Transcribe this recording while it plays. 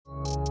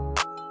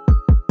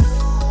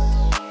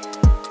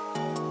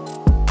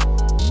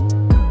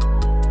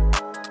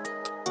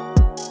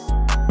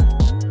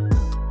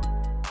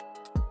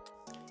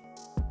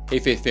Hey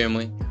Faith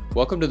Family,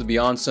 welcome to the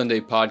Beyond Sunday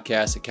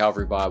podcast at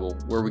Calvary Bible,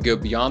 where we go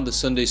beyond the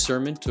Sunday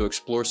sermon to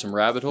explore some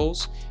rabbit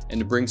holes and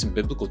to bring some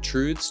biblical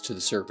truths to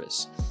the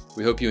surface.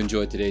 We hope you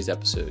enjoyed today's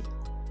episode.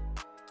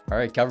 All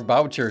right, Calvary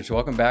Bible Church,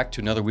 welcome back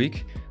to another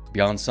week,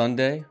 Beyond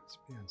Sunday. It's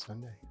Beyond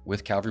Sunday.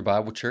 With Calvary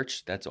Bible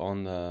Church. That's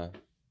on the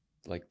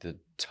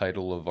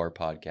title of our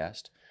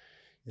podcast.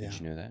 Did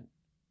you know that?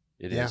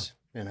 It is.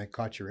 And I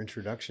caught your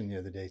introduction the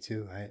other day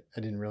too. I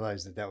didn't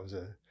realize that was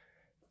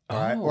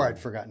or I'd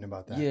forgotten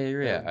about that.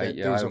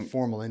 There was a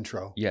formal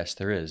intro. Yes,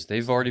 there is.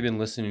 They've already been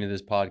listening to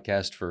this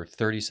podcast for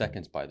 30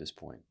 seconds by this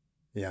point.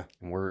 Yeah.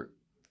 And we're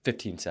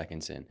 15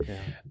 seconds in.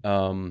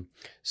 Yeah.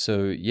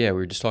 We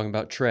were just talking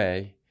about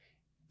Trey.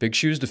 Big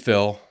shoes to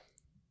fill,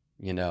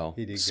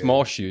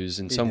 small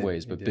shoes in some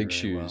ways, but big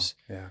shoes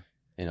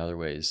in other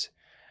ways.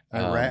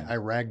 I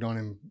ragged on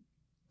him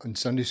in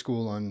Sunday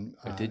school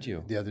did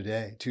you? The other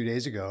day, 2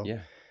 days ago. Yeah.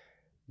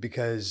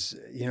 Because,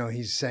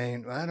 he's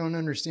saying, I don't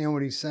understand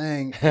what he's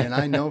saying. And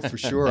I know for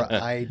sure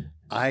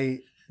I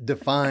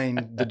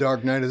defined the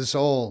dark night of the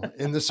soul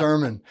in the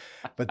sermon.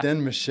 But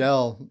then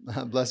Michelle,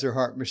 bless her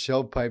heart,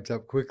 Michelle piped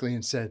up quickly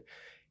and said,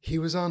 he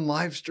was on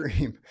live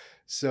stream.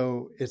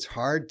 So it's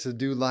hard to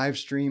do live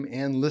stream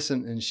and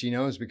listen. And she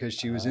knows because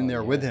she was in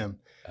there with him.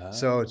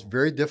 So it's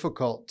very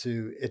difficult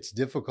to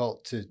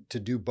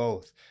do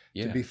both.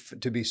 Yeah.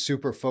 To be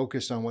super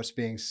focused on what's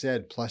being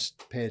said, plus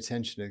pay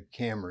attention to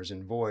cameras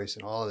and voice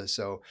and all of this.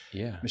 So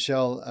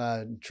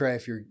Michelle, Trey,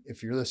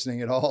 if you're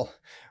listening at all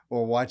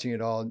or watching at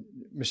all,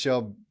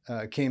 Michelle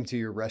came to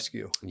your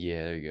rescue.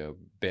 Yeah, there you go.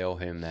 Bail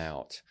him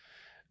out.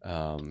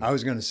 I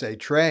was going to say,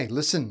 Trey,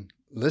 listen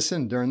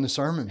during the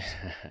sermons.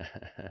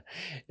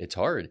 It's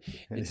hard.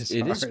 It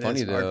is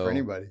funny though. Hard for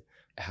anybody.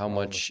 How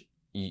much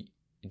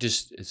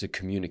it's a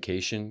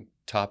communication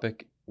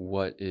topic.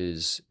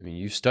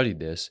 You studied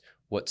this.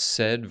 What's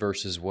said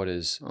versus what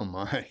is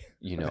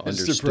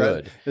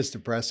understood. It's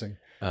depressing.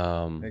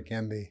 It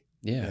can be.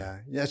 Yeah.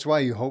 That's why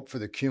you hope for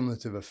the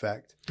cumulative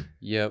effect.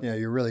 Yep. Yeah,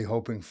 you're really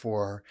hoping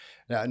for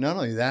not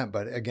only that,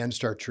 but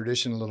against our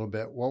tradition a little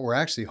bit. What we're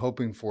actually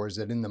hoping for is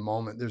that in the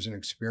moment there's an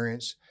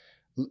experience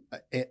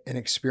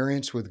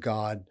with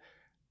God,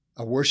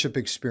 a worship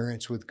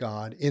experience with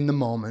God in the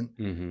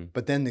moment,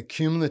 but then the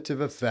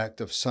cumulative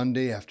effect of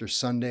Sunday after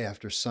Sunday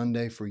after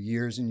Sunday for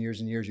years and years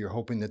and years, you're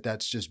hoping that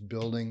that's just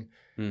building,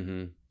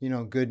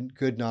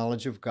 good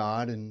knowledge of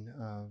God and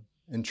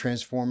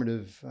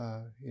transformative,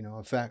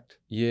 effect.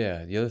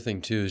 Yeah. The other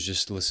thing too is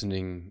just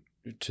listening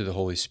to the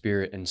Holy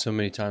Spirit. And so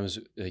many times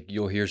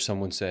you'll hear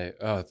someone say,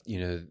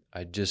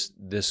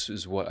 this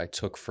is what I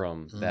took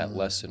from that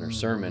lesson or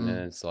sermon. And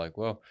it's like,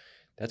 well,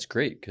 that's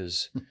great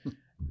because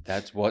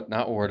that's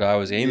not what I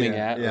was aiming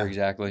at or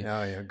exactly.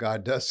 Yeah,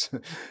 God does.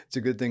 It's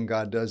a good thing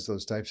God does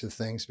those types of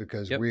things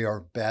because we are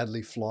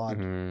badly flawed.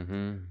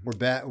 Mm-hmm.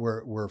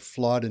 We're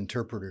flawed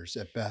interpreters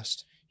at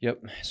best.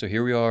 Yep. So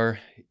here we are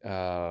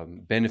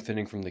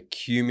benefiting from the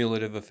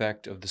cumulative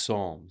effect of the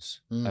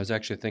Psalms. I was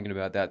actually thinking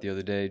about that the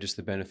other day, just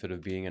the benefit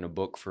of being in a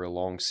book for a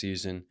long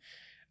season.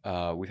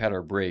 We've had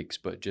our breaks,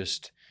 but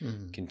just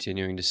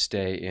continuing to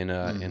stay in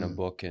a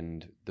book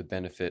and the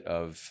benefit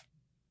of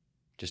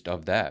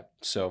that.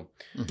 So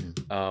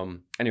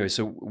anyway,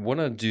 so want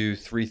to do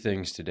three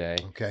things today.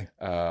 Okay.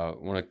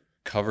 Want to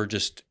cover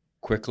just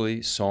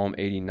quickly Psalm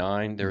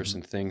 89. There are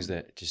some things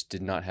that just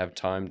did not have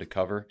time to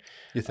cover.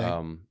 You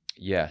think?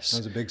 Yes. That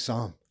was a big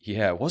psalm.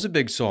 Yeah, it was a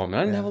big psalm. I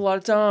didn't have a lot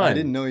of time. I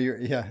didn't know I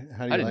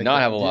did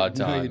not have a lot of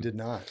time. No, you did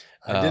not.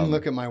 I didn't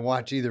look at my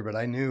watch either, but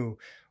I knew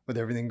with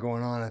everything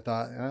going on, I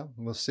thought, well,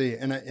 we'll see.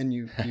 And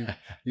you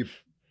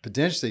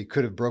potentially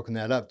could have broken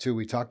that up too.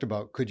 We talked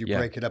about, could you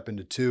break it up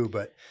into two,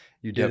 but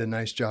you did a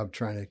nice job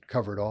trying to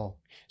cover it all.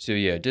 So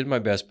I did my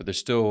best, but there's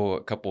still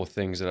a couple of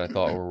things that I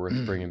thought were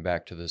worth bringing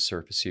back to the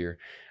surface here.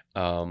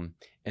 And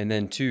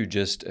then too,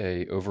 just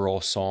a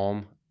overall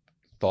psalm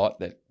thought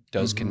that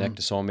does connect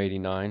to Psalm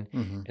 89.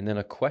 And then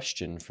a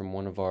question from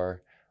one of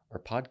our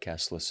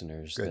podcast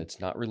listeners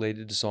that's not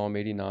related to Psalm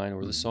 89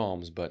 or the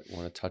Psalms, but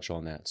want to touch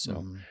on that.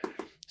 So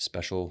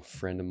special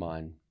friend of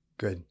mine.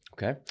 Good.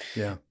 Okay.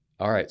 Yeah.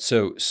 All right.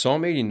 So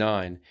Psalm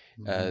 89,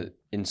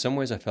 in some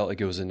ways I felt like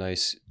it was a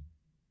nice,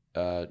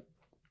 not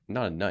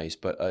a nice,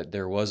 but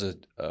there was a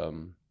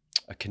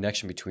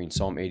connection between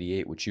Psalm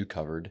 88, which you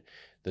covered,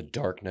 the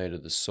dark night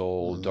of the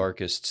soul,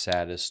 darkest,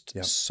 saddest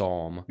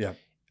psalm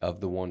of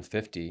the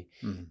 150.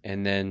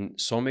 And then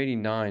Psalm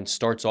 89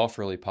 starts off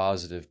really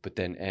positive, but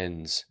then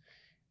ends.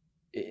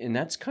 And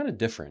that's kind of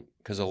different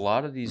because a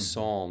lot of these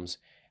psalms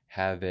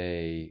have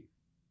a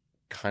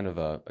kind of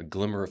a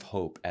glimmer of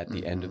hope at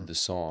the end of the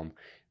psalm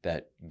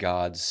that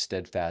God's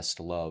steadfast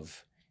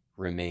love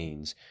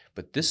remains.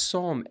 But this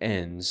psalm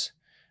ends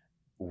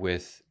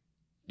with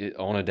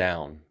on a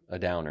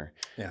downer.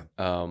 Yeah.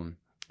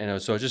 And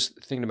so I was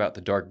just thinking about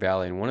the dark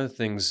valley, and one of the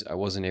things I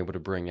wasn't able to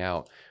bring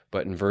out,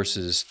 but in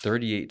verses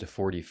 38 to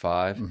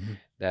 45,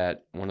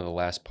 that one of the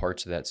last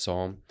parts of that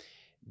psalm,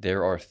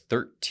 there are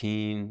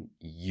 13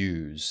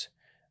 yous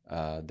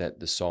that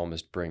the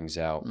psalmist brings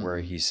out, where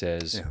he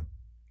says,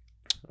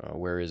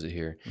 where is it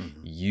here?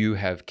 Mm-hmm. You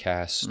have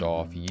cast Mm-hmm.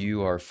 off.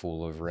 You are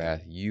full of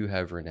wrath. You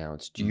have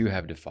renounced. Mm-hmm. You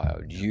have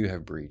defiled. You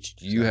have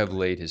breached. You have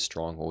laid his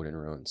stronghold in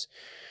ruins.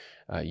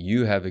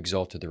 You have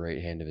exalted the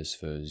right hand of his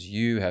foes.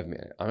 You have.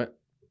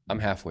 I'm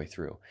halfway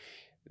through.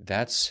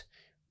 That's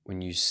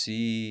when you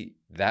see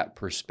that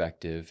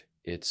perspective.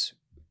 It's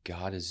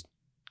God is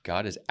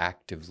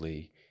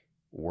actively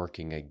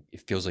working.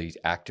 It feels like he's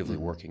actively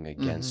working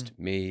against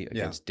me,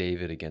 against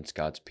David, against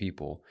God's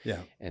people.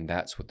 Yeah. And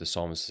that's what the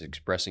psalmist is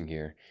expressing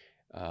here.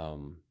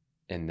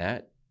 And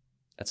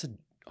that's a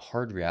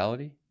hard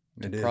reality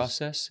to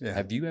process. Yeah.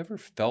 Have you ever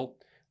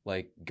felt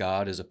like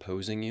God is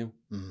opposing you?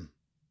 Mm-hmm.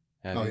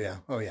 Oh yeah.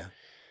 Oh yeah.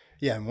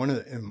 Yeah. And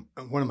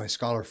one of my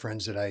scholar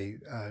friends that I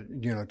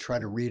try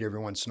to read every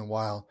once in a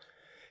while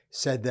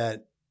said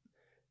that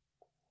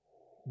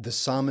the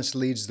psalmist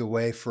leads the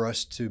way for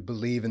us to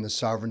believe in the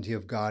sovereignty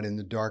of God in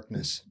the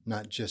darkness,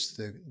 not just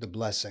the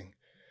blessing.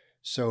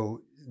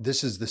 So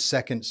this is the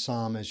second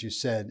psalm, as you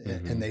said,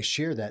 and they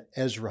share that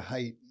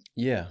Ezrahite,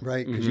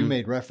 right? Because you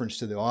made reference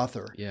to the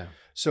author. Yeah.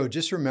 So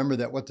just remember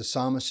that what the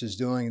psalmist is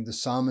doing, the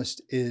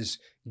psalmist is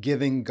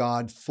giving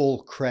God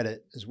full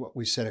credit, is what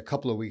we said a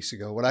couple of weeks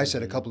ago, what I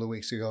said a couple of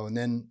weeks ago. And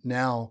then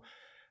now,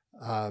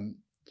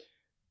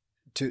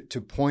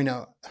 to point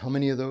out, how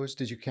many of those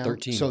did you count?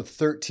 13. So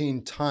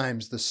 13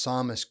 times the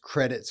psalmist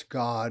credits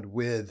God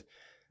with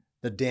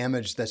the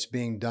damage that's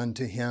being done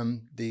to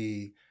him,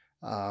 the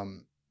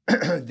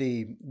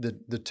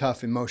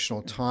tough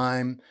emotional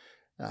time,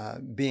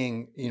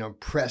 being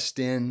pressed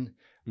in,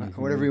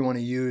 whatever you want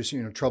to use,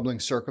 troubling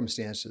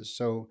circumstances.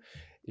 So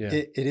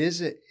it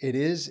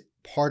is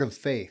part of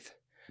faith.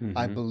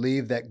 I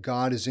believe that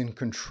God is in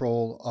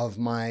control of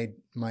my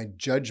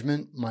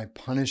judgment, my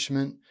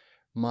punishment,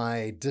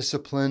 my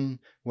discipline,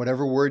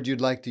 whatever word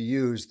you'd like to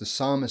use. The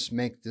psalmists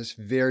make this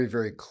very,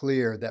 very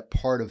clear that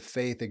part of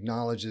faith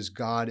acknowledges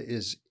God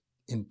is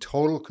in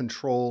total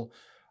control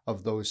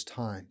of those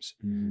times,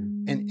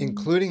 and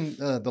including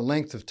the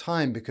length of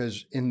time,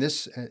 because in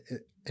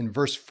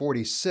verse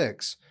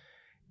 46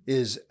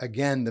 is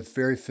again the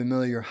very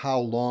familiar "How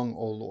long,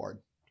 O Lord?"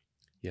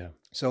 Yeah.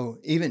 So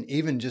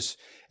even just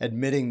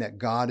admitting that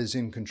God is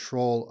in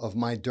control of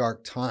my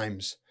dark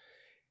times,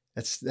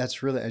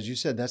 that's really, as you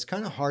said, that's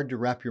kind of hard to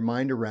wrap your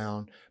mind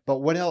around. But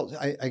what else?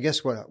 I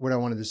guess what I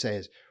wanted to say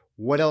is,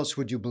 what else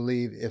would you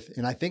believe if?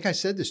 And I think I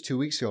said this 2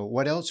 weeks ago.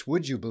 What else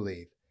would you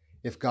believe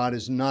if God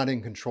is not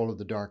in control of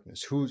the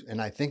darkness?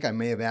 And I think I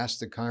may have asked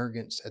the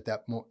congregants at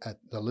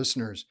the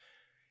listeners,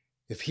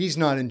 if He's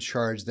not in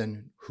charge,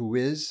 then who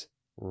is?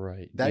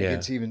 Right.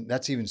 That's even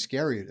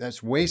scarier.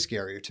 That's way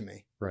scarier to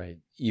me. Right.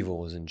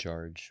 Evil is in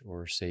charge,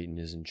 or Satan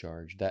is in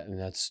charge.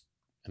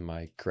 Am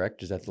I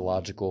correct? Is that the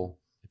logical?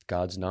 If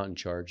God's not in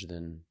charge,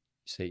 then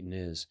Satan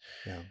is.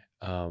 Yeah.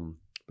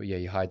 But yeah,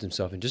 he hides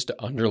himself. And just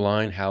to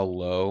underline how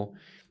low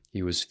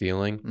he was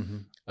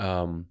feeling,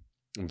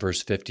 in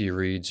verse 50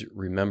 reads,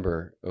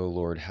 "Remember, O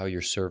Lord, how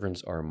your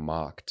servants are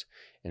mocked,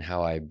 and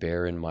how I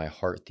bear in my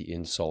heart the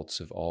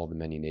insults of all the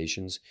many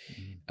nations."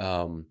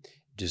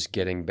 Just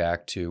getting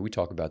back to, we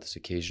talk about this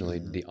occasionally,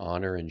 the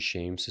honor and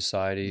shame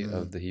society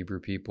of the Hebrew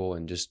people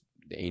and just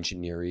the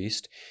ancient Near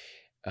East,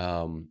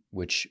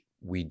 which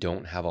we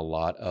don't have a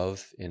lot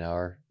of in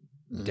our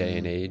day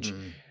and age.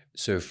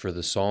 So for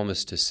the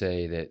psalmist to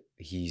say that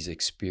he's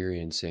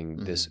experiencing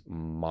this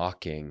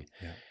mocking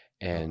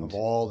and of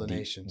all the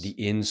nations, the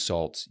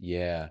insults,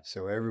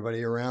 So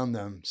everybody around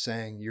them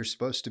saying, you're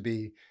supposed to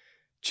be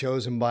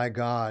chosen by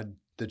God,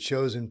 the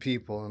chosen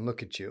people, and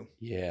look at you.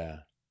 Yeah.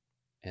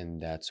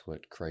 And that's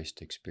what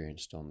Christ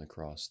experienced on the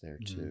cross there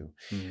too.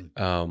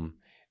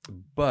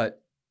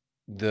 But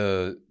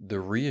the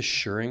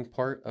reassuring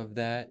part of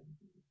that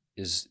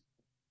is,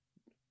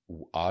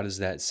 odd as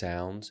that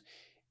sounds,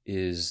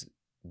 is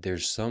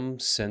there's some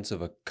sense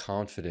of a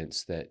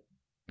confidence that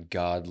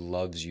God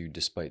loves you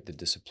despite the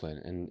discipline.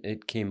 And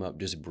it came up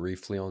just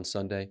briefly on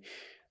Sunday,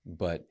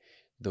 but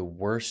the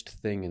worst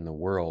thing in the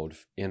world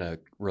in a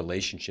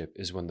relationship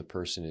is when the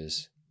person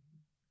is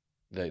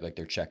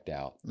they're checked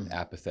out,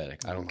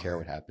 apathetic. I don't care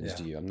what happens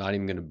to you. I'm not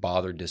even going to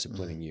bother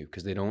disciplining you,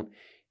 because they don't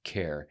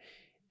care.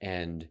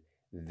 And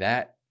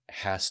that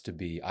has to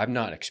be, I've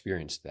not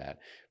experienced that,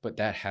 but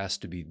that has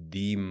to be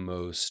the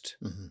most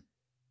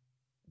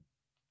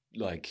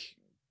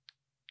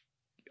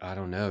I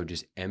don't know,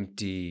 just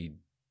empty,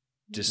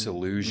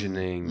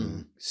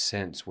 disillusioning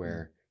sense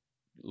where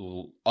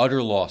utter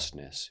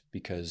lostness,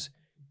 because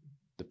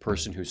the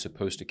person who's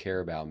supposed to care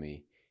about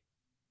me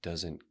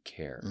doesn't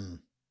care.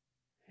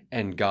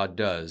 And God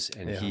does,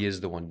 and He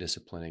is the one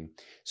disciplining.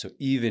 So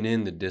even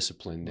in the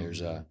discipline, there's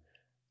a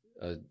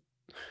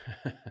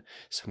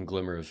some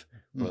glimmer of,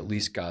 well, at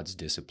least God's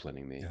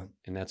disciplining me,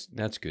 and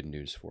that's good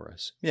news for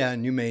us. Yeah,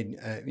 and you made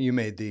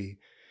the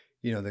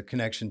the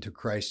connection to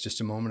Christ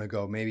just a moment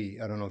ago. Maybe,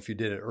 I don't know if you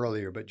did it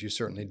earlier, but you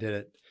certainly did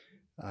it.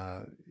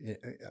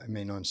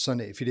 On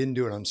Sunday. If you didn't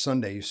do it on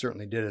Sunday, you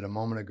certainly did it a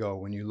moment ago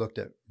when you looked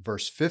at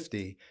verse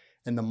 50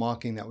 and the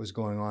mocking that was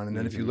going on. And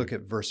then if you look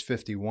at verse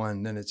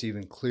 51, then it's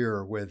even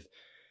clearer with,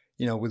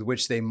 with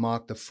which they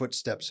mock the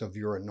footsteps of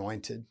your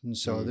anointed. And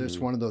so there's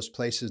one of those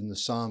places in the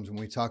Psalms when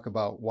we talk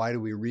about why do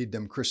we read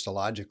them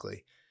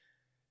Christologically.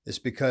 It's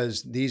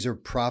because these are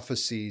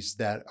prophecies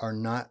that are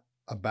not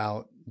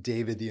about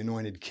David, the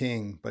anointed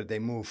king, but they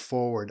move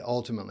forward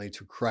ultimately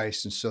to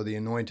Christ. And so the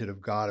anointed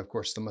of God, of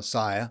course, the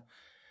Messiah,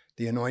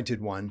 the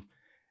anointed one,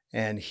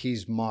 and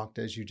he's mocked,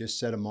 as you just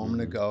said a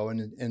moment ago.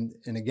 And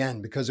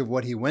again, because of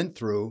what he went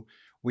through,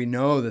 we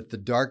know that the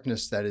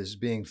darkness that is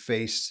being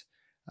faced,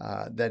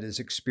 that is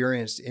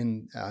experienced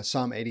in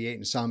Psalm 88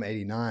 and Psalm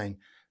 89,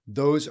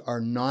 those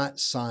are not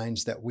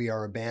signs that we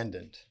are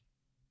abandoned.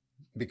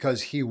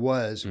 Because he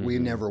was, we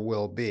never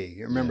will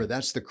be. Remember,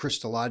 that's the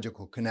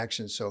Christological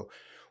connection. So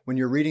when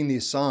you're reading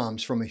these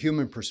Psalms from a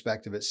human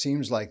perspective, it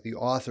seems like the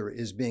author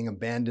is being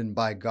abandoned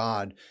by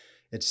God.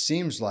 It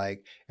seems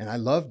like, and I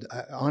loved,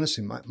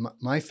 honestly,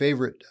 my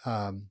favorite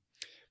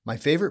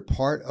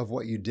part of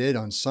what you did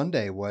on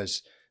Sunday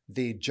was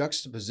the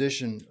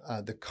juxtaposition,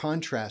 the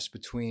contrast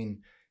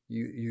between,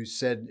 you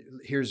said,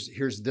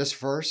 here's this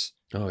verse.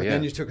 Oh, but yeah.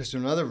 then you took us to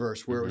another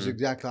verse where it was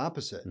exact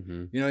opposite.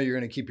 You're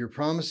going to keep your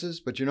promises,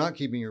 but you're not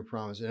keeping your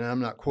promises. And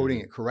I'm not quoting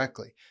it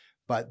correctly,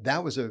 but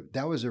that's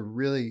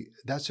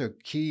a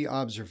key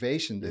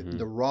observation.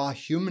 The raw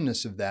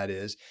humanness of that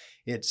is,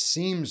 it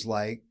seems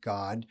like,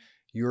 God,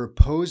 you're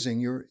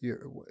opposing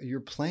your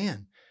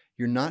plan.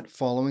 You're not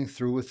following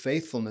through with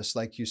faithfulness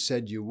like you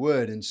said you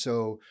would. And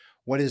so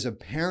what is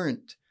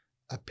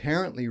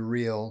apparently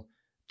real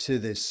to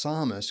the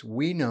psalmist,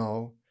 we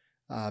know,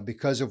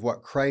 because of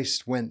what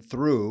Christ went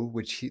through,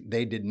 which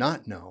they did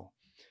not know.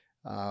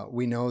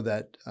 We know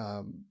that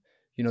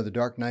the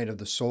dark night of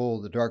the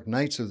soul, the dark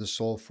nights of the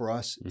soul for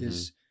us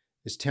is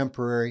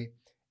temporary.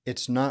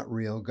 It's not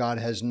real. God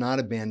has not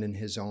abandoned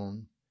his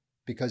own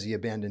because he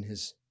abandoned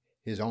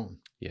his own.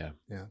 Yeah.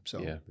 Yeah. So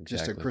exactly.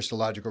 Just a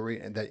Christological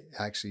reading that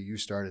actually you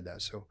started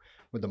that. So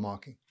with the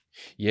mocking.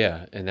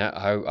 Yeah, and that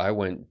I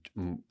went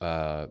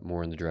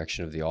more in the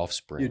direction of the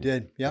offspring. You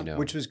did, yeah,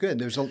 which was good.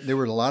 There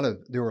were a lot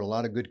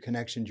of good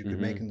connections you could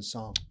make in the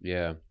psalm.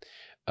 Yeah.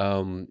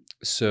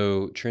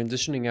 So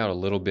transitioning out a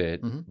little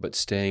bit, but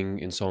staying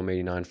in Psalm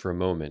 89 for a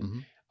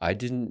moment, I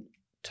didn't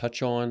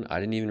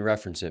even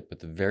reference it, but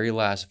the very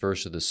last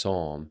verse of the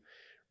psalm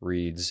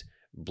reads,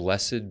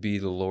 "Blessed be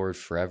the Lord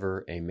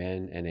forever,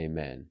 amen and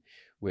amen,"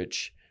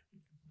 which,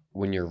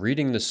 when you're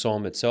reading the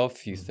psalm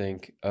itself, you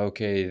think,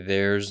 okay,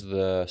 there's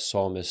the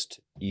psalmist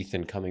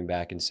Ethan coming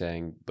back and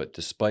saying, but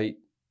despite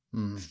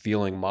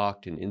feeling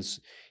mocked and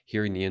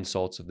hearing the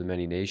insults of the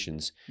many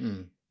nations,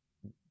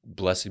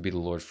 blessed be the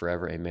Lord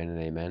forever, amen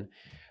and amen.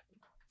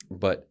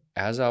 But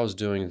as I was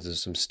doing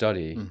some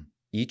study,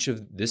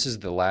 this is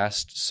the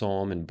last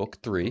psalm in book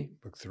 3.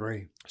 Book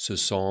 3. So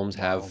psalms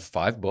have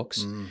 5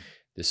 books.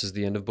 This is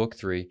the end of book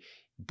 3.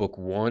 Book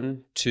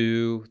 1,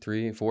 2,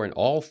 3, and 4, and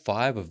all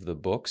 5 of the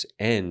books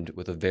end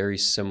with a very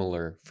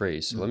similar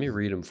phrase. So let me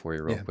read them for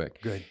you real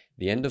quick. Good.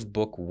 The end of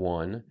book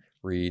 1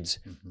 reads,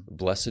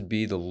 "Blessed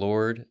be the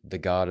Lord, the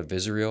God of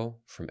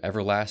Israel, from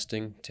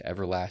everlasting to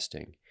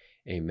everlasting.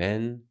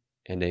 Amen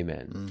and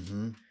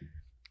amen."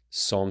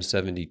 Psalm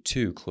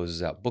 72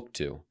 closes out book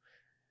 2.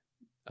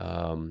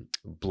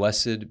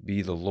 Blessed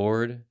be the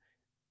Lord,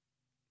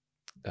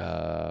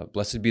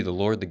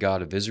 the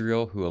God of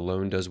Israel, who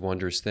alone does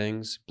wondrous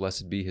things.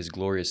 Blessed be his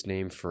glorious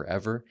name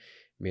forever.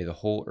 May the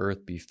whole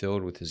earth be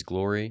filled with his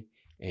glory.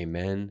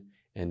 Amen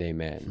and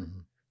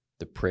amen.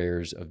 The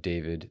prayers of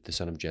David, the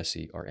son of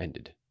Jesse, are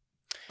ended.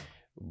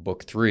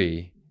 Book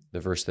 3,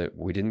 the verse that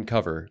we didn't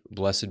cover,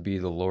 blessed be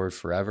the Lord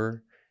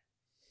forever.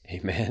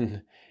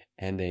 Amen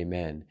and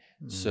amen.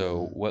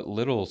 So what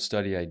little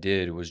study I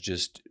did was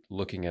just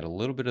looking at a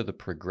little bit of the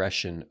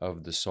progression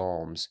of the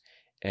Psalms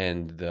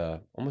and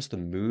almost the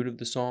mood of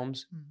the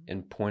Psalms,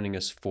 and pointing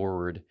us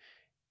forward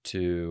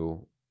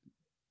to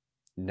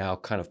now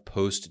kind of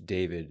post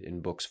David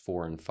in books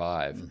 4 and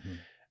 5.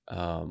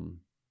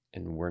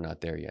 And we're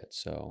not there yet.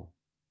 So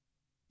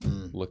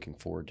looking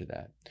forward to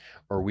that.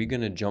 Are we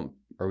going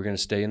to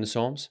stay in the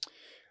Psalms?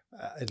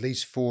 At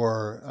least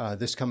for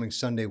this coming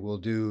Sunday, we'll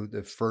do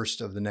the first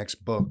of the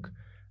next book,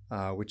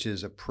 which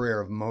is a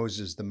prayer of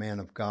Moses, the man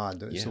of God.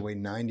 That's the way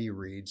 90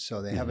 reads.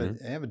 So they have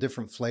a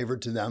different flavor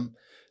to them.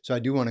 So I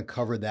do want to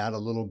cover that a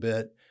little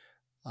bit.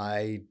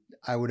 I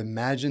would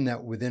imagine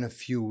that within a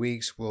few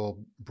weeks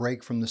we'll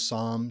break from the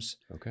Psalms.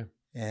 Okay.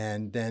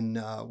 And then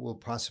we'll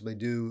possibly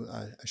do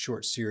a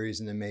short series,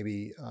 and then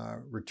maybe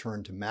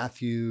return to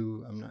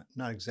Matthew. I'm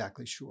not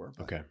exactly sure.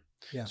 But okay.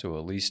 Yeah. So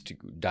at least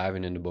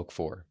diving into book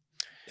 4.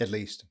 At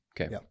least.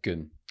 Okay. Yep.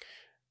 Good.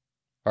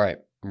 All right.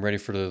 I'm ready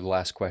for the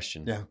last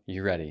question. Yeah.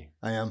 You ready?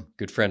 I am.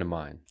 Good friend of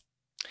mine.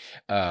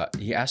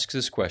 He asks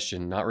this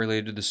question, not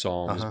related to the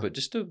Psalms, but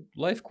just a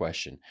life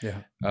question.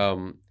 Yeah.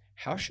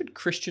 How should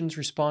Christians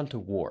respond to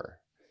war?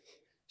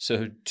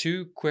 So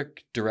 2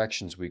 quick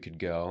directions we could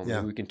go.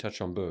 Maybe we can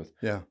touch on both.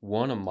 Yeah.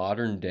 1, a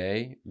modern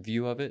day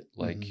view of it,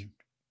 like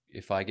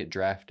if I get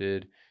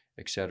drafted,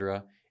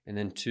 etc. And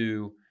then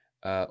 2,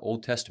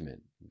 Old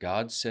Testament.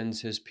 God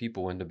sends his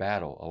people into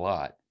battle a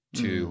lot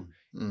to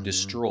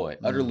destroy,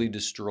 utterly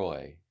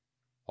destroy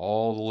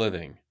all the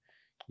living,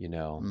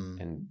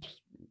 Mm. and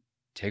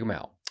take them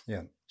out.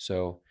 Yeah.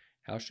 So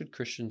how should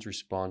Christians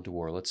respond to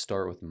war? Let's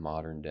start with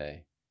modern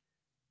day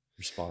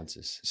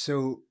responses.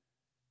 So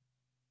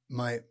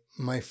my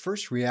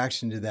first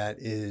reaction to that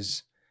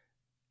is,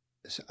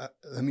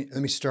 let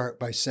me start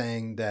by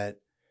saying that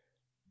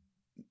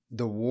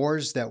the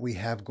wars that we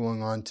have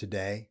going on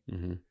today,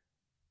 Mm-hmm.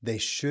 they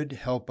should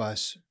help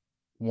us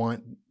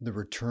want the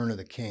return of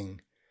the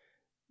King,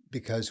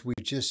 because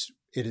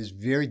it is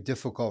very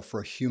difficult for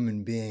a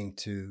human being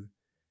to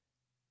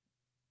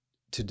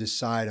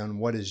decide on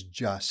what is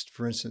just.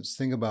 For instance,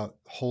 think about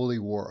holy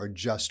war or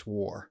just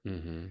war.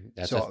 Mm-hmm.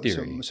 That's a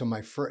theory. So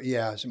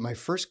my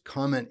first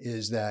comment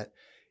is that,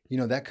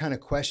 that kind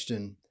of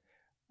question,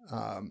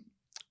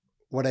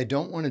 what I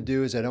don't want to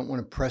do is I don't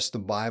want to press the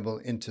Bible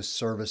into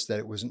service that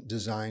it wasn't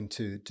designed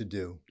to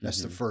do.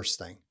 That's the first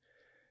thing.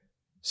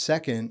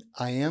 Second,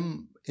 I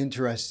am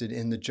interested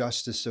in the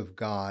justice of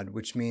God,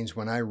 which means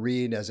when I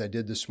read, as I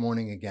did this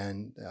morning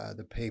again,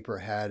 the paper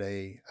had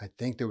I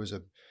think there was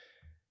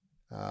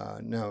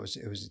no,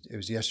 it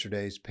was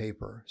yesterday's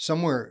paper.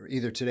 Somewhere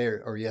either today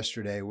or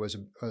yesterday was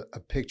a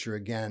picture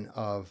again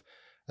of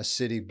a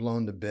city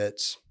blown to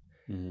bits.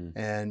 Mm-hmm.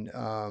 And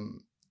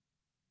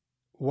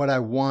what I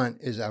want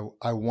is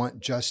I want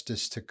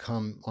justice to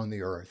come on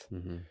the earth.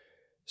 Mm-hmm.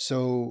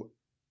 So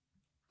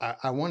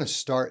I want to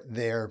start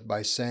there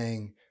by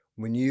saying,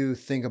 when you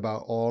think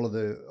about all of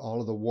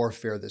the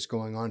warfare that's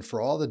going on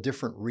for all the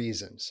different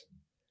reasons,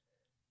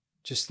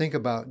 just think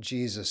about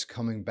Jesus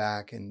coming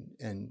back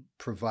and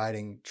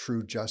providing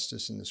true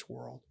justice in this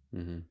world.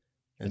 Mm-hmm.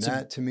 And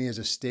that to me is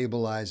a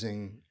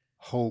stabilizing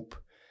hope.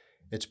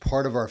 It's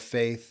part of our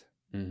faith.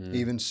 Mm-hmm.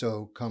 Even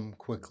so, come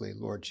quickly,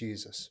 Lord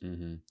Jesus.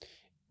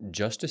 Mm-hmm.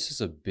 Justice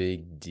is a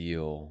big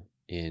deal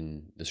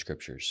in the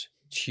scriptures.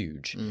 It's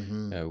huge.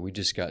 Mm-hmm. We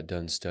just got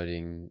done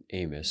studying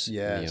Amos in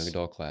the young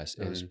adult class.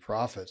 Those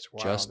prophets.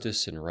 Wow.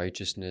 Justice and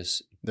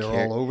righteousness. They're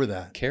all over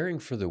that. Caring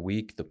for the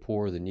weak, the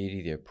poor, the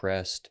needy, the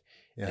oppressed.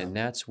 Yeah. And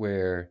that's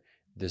where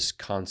this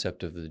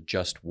concept of the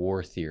just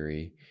war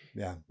theory,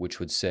 which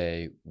would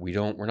say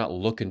we're not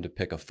looking to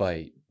pick a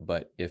fight,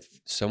 but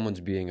if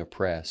someone's being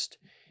oppressed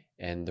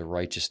and the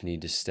righteous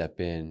need to step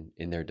in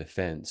their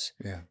defense,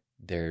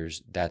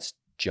 that's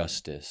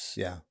justice.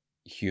 Yeah.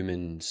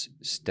 Humans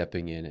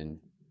stepping in and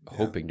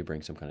hoping to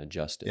bring some kind of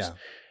justice.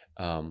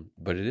 Yeah.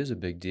 But it is a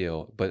big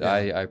deal. But I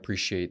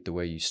appreciate the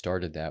way you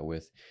started that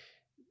with,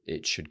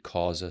 it should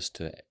cause us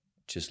to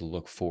just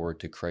look forward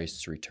to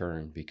Christ's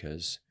return,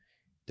 because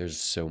there's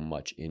so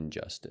much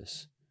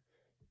injustice.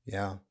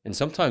 Yeah. And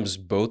sometimes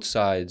both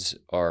sides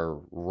are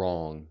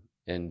wrong,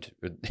 and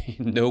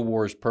no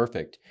war is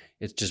perfect.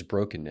 It's just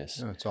brokenness.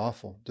 No, it's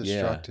awful,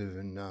 destructive.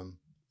 And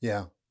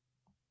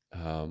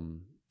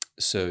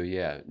so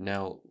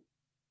now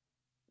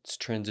let's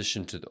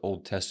transition to the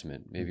Old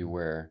Testament, maybe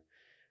where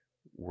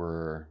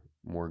we're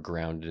more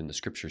grounded in the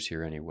scriptures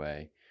here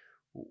anyway.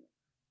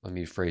 Let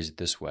me phrase it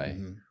this way.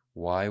 Mm-hmm.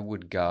 Why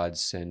would God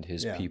send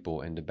his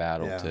people into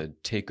battle to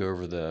take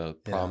over the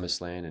promised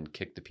land and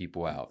kick the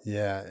people out?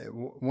 Yeah.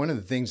 One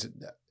of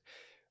the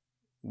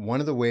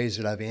ways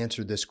that I've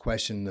answered this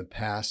question in the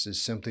past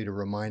is simply to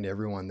remind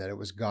everyone that it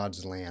was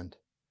God's land.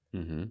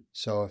 Mm-hmm.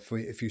 So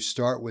if you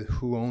start with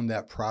who owned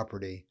that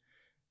property,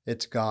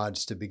 it's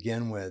God's to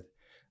begin with.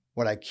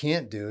 What I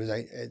can't do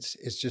is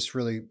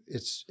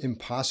it's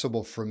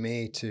impossible for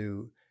me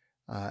to,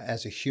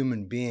 as a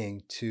human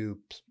being, to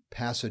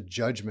pass a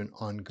judgment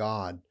on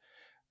God.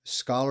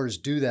 Scholars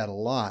do that a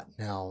lot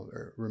now.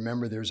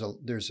 Remember, there's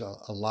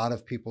a lot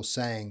of people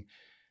saying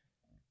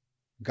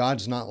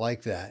God's not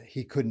like that.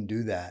 He couldn't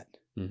do that.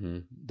 Mm-hmm.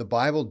 The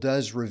Bible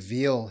does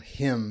reveal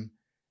him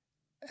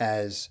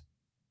as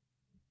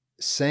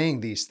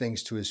saying these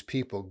things to his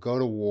people: go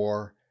to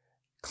war,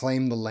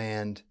 claim the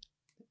land,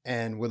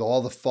 and with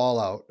all the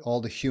fallout,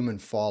 all the human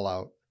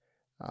fallout.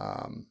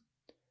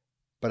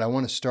 But I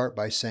want to start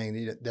by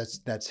saying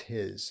that's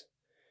his.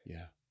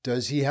 Yeah.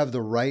 Does he have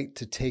the right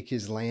to take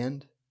his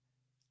land?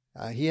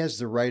 He has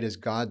the right as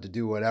God to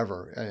do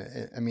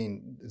whatever. I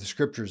mean, the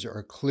scriptures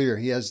are clear.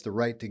 He has the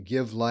right to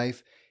give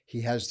life.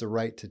 He has the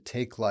right to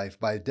take life.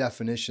 By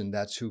definition,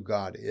 that's who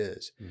God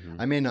is. Mm-hmm.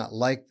 I may not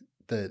like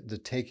the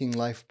taking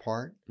life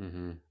part.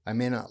 Mm-hmm. I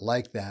may not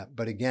like that.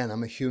 But again,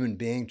 I'm a human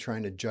being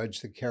trying to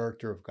judge the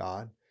character of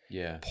God.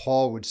 Yeah.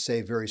 Paul would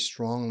say very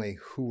strongly,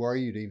 who are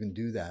you to even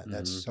do that?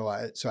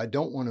 Mm-hmm. So I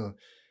don't want to,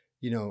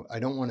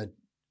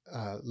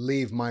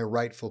 leave my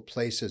rightful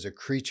place as a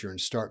creature and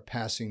start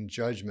passing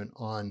judgment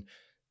on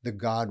the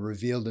God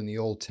revealed in the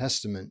Old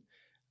Testament.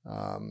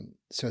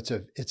 So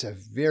it's a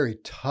very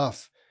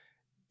tough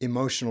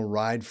emotional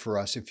ride for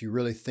us if you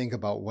really think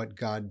about what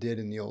God did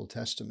in the Old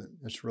Testament.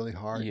 It's really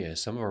hard. Yeah,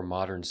 some of our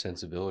modern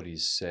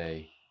sensibilities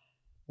say,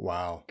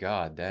 wow,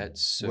 God,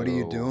 that's so what are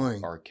you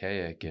doing?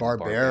 Archaic and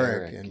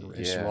barbaric and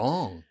it's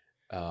wrong.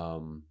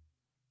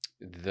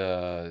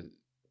 The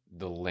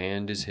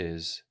land is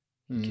his.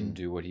 He can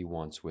do what he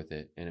wants with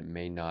it, and it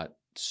may not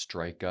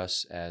strike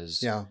us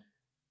as the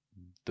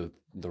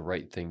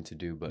right thing to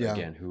do. But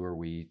again, who are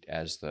we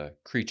as the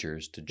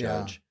creatures to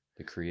judge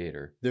the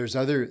Creator. There's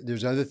other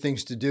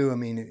things to do. I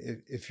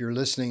mean, if you're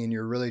listening and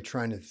you're really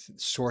trying to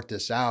sort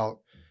this out,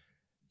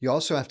 you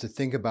also have to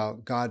think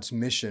about God's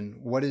mission.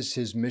 What is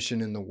his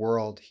mission in the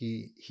world?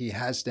 He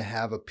has to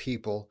have a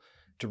people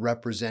to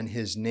represent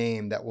his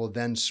name that will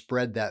then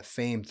spread that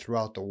fame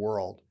throughout the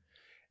world.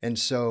 And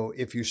so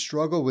if you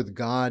struggle with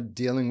God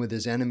dealing with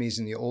his enemies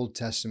in the Old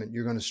Testament,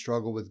 you're going to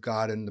struggle with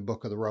God in the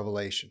book of the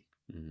Revelation.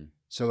 Mm-hmm.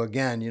 So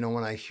again,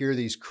 when I hear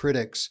these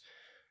critics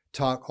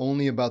talk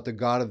only about the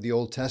God of the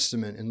Old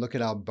Testament and look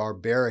at how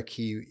barbaric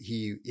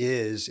he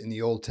is in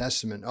the Old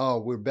Testament. Oh,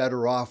 we're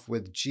better off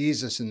with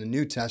Jesus in the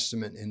New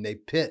Testament, and they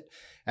pit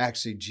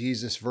actually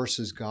Jesus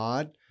versus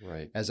God.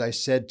 Right. As I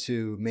said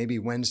to maybe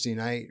Wednesday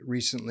night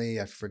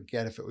recently, I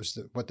forget if it was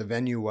what the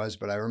venue was,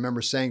 but I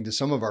remember saying to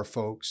some of our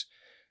folks,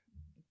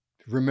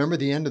 remember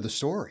the end of the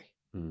story.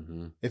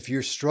 Mm-hmm. If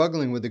you're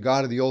struggling with the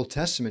God of the Old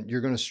Testament, you're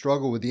going to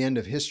struggle with the end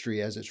of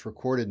history as it's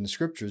recorded in the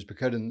scriptures,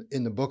 because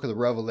in the book of the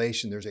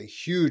Revelation, there's a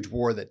huge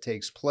war that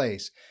takes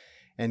place.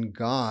 And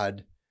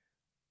God,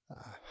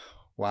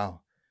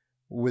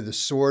 with the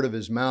sword of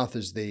his mouth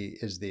is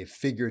the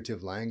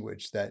figurative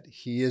language, that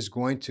he is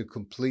going to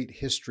complete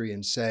history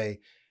and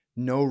say,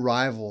 no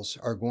rivals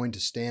are going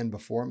to stand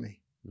before me.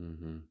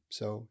 Mm-hmm.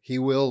 So he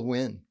will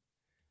win.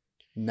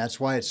 And that's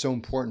why it's so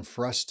important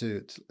for us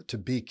to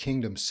be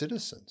kingdom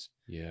citizens.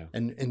 Yeah.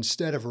 And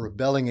instead of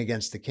rebelling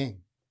against the king.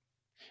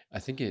 I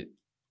think it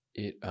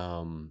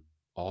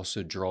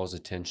also draws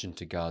attention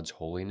to God's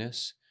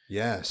holiness.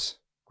 Yes.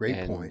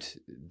 Great point.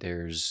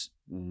 There's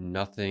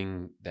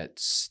nothing that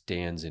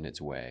stands in its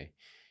way.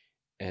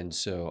 And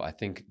so I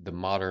think the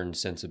modern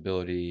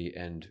sensibility,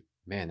 and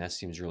man, that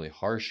seems really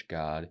harsh,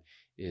 God,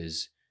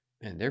 is,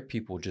 man, they're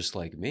people just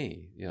like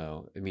me.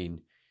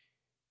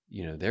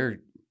 They're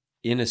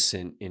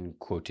innocent in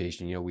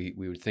quotation. We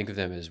would think of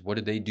them as, what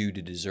did they do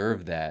to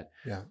deserve that?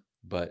 Yeah.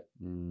 But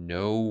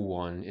no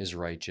one is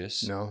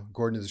righteous. No,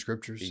 according to the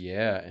scriptures.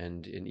 Yeah,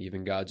 and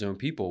even God's own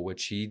people,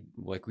 which he,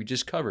 like we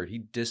just covered, he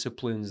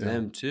disciplines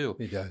them too.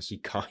 He does.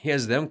 He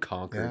has them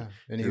conquered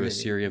through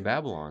Assyria and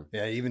Babylon.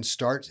 Yeah, it even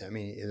starts,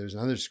 there's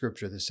another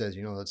scripture that says,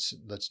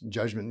 let's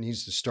judgment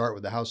needs to start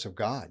with the house of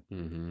God.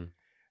 Mm-hmm.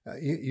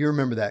 You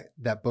remember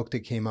that book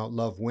that came out,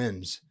 Love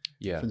Wins?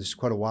 Yeah, this is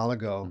quite a while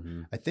ago.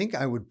 Mm-hmm. I think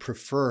I would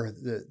prefer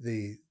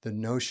the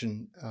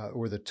notion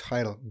or the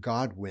title,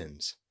 God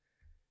Wins.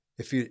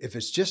 If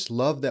it's just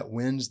love that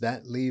wins,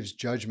 that leaves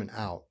judgment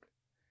out.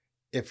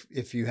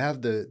 If you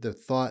have the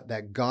thought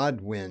that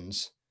God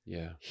wins,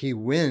 he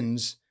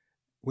wins,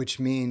 which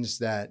means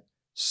that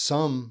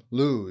some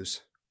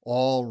lose,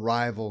 all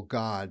rival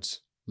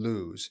gods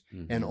lose,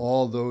 mm-hmm. and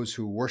all those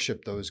who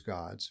worship those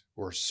gods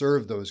or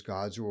serve those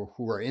gods or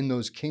who are in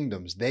those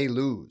kingdoms, they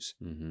lose.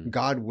 Mm-hmm.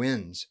 God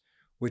wins,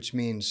 which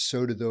means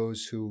so do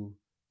those who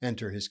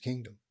enter his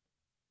kingdom.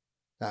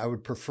 I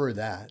would prefer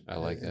that. I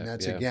like that. And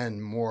that's,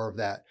 again, more of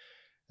that,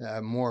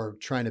 more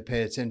trying to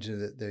pay attention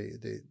to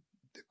the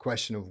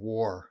question of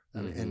war.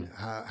 Mm-hmm. And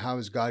how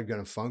is God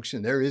going to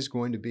function? There is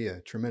going to be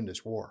a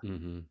tremendous war.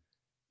 Mm-hmm.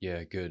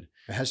 Yeah, good.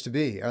 It has to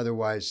be.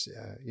 Otherwise,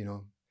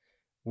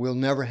 we'll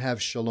never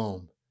have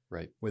shalom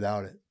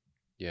without it.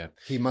 Yeah.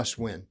 He must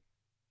win.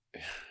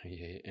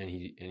 Yeah, and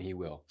he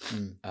will.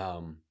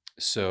 Mm.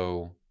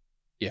 So...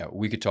 yeah,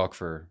 we could talk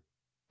for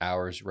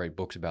hours, write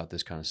books about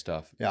this kind of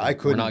stuff. Yeah, I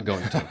couldn't. We're not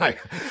going to.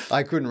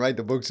 I couldn't write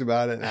the books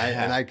about it,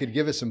 and I could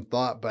give it some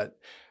thought. But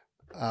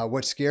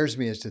what scares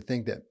me is to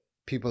think that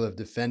people have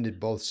defended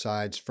both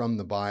sides from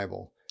the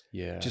Bible.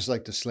 Yeah, just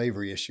like the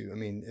slavery issue.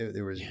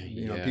 There was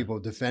people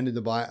defended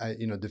the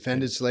Bible,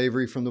 defended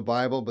slavery from the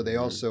Bible, but they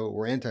mm-hmm. also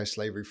were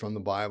anti-slavery from the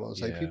Bible. It's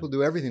like people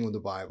do everything with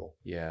the Bible.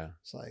 Yeah,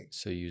 it's like,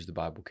 so use the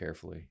Bible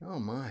carefully. Oh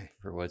my,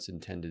 for what it's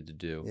intended to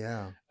do.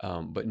 Yeah.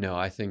 But no,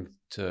 I think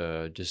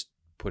to just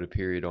put a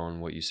period on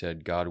what you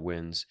said, God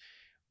wins.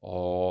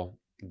 All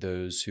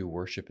those who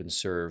worship and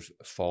serve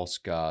false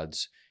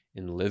gods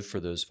and live for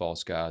those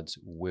false gods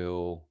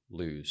will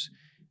lose.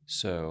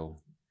 So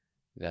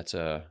that's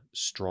a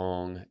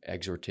strong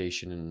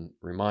exhortation and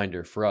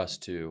reminder for us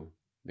to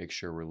make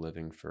sure we're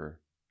living for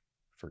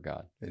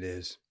God. It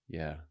is.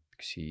 Yeah,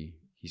 because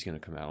he's going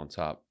to come out on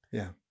top.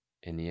 Yeah.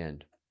 In the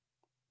end.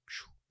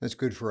 That's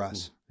good for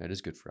us. Ooh, that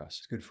is good for us.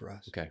 It's good for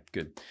us. Okay,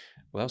 good.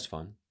 Well, that was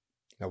fun.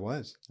 That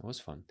was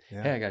fun.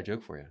 Yeah. Hey, I got a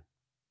joke for you.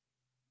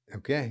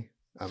 Okay.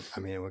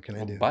 What can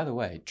I do? By the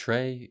way,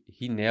 Trey,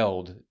 he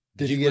nailed.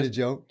 Did you get a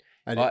joke?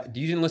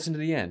 You didn't listen to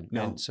the end.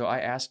 No. And so I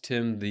asked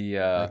him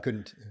I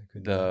couldn't.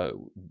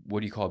 What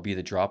do you call be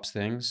the drops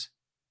things?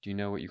 Do you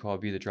know what you call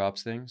be the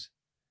drops things?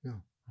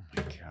 No. Oh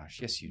my gosh.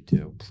 Yes, you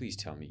do. Please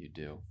tell me you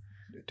do.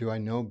 Do I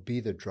know be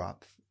the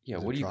drop? Yeah.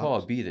 What do you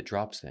call a bee that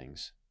drops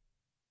things?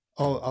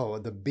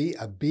 A bee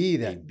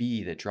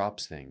that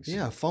drops things.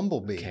 Yeah, a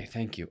fumblebee. Okay,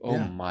 thank you. Oh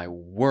my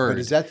word! But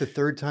is that the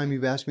third time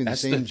you've asked me the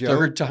same joke? That's the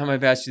third time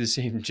I've asked you the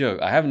same joke.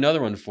 I have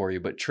another one for you,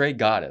 but Trey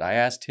got it. I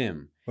asked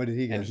him. What did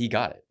he get? And he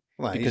got it.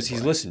 Well, because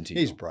he's listened to you.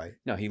 He's bright.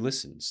 No, he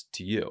listens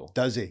to you.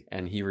 Does he?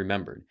 And he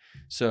remembered.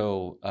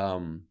 So,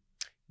 an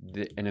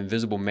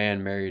invisible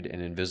man married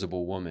an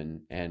invisible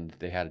woman, and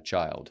they had a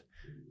child.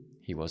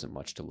 he wasn't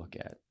much to look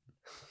at.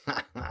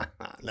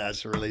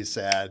 That's really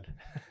sad.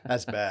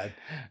 That's bad.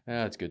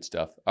 That's good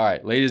stuff. All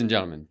right, ladies and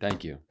gentlemen,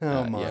 thank you.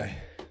 Oh my. Yeah.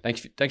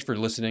 Thanks for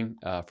listening,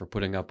 for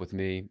putting up with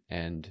me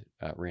and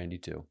Randy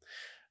too.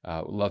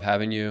 Love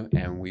having you,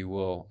 and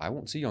I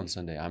won't see you on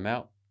Sunday. I'm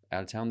out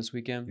of town this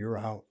weekend. You're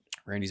out.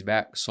 Randy's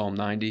back, Psalm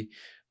 90,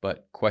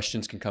 but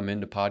questions can come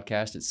into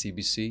podcast at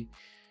cbcmj.org,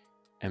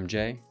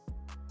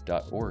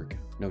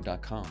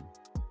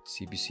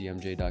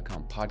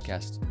 cbcmj.com.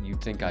 Podcast,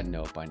 you'd think I'd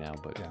know it by now,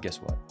 but guess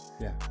what?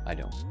 Yeah. I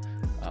don't.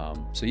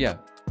 So yeah,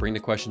 bring the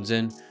questions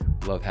in.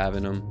 Love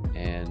having them,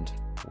 and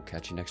we'll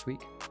catch you next week.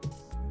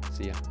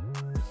 See ya.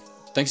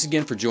 Thanks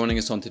again for joining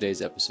us on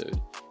today's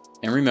episode.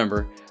 And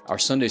remember, our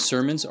Sunday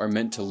sermons are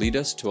meant to lead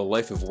us to a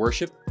life of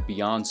worship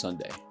beyond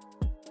Sunday.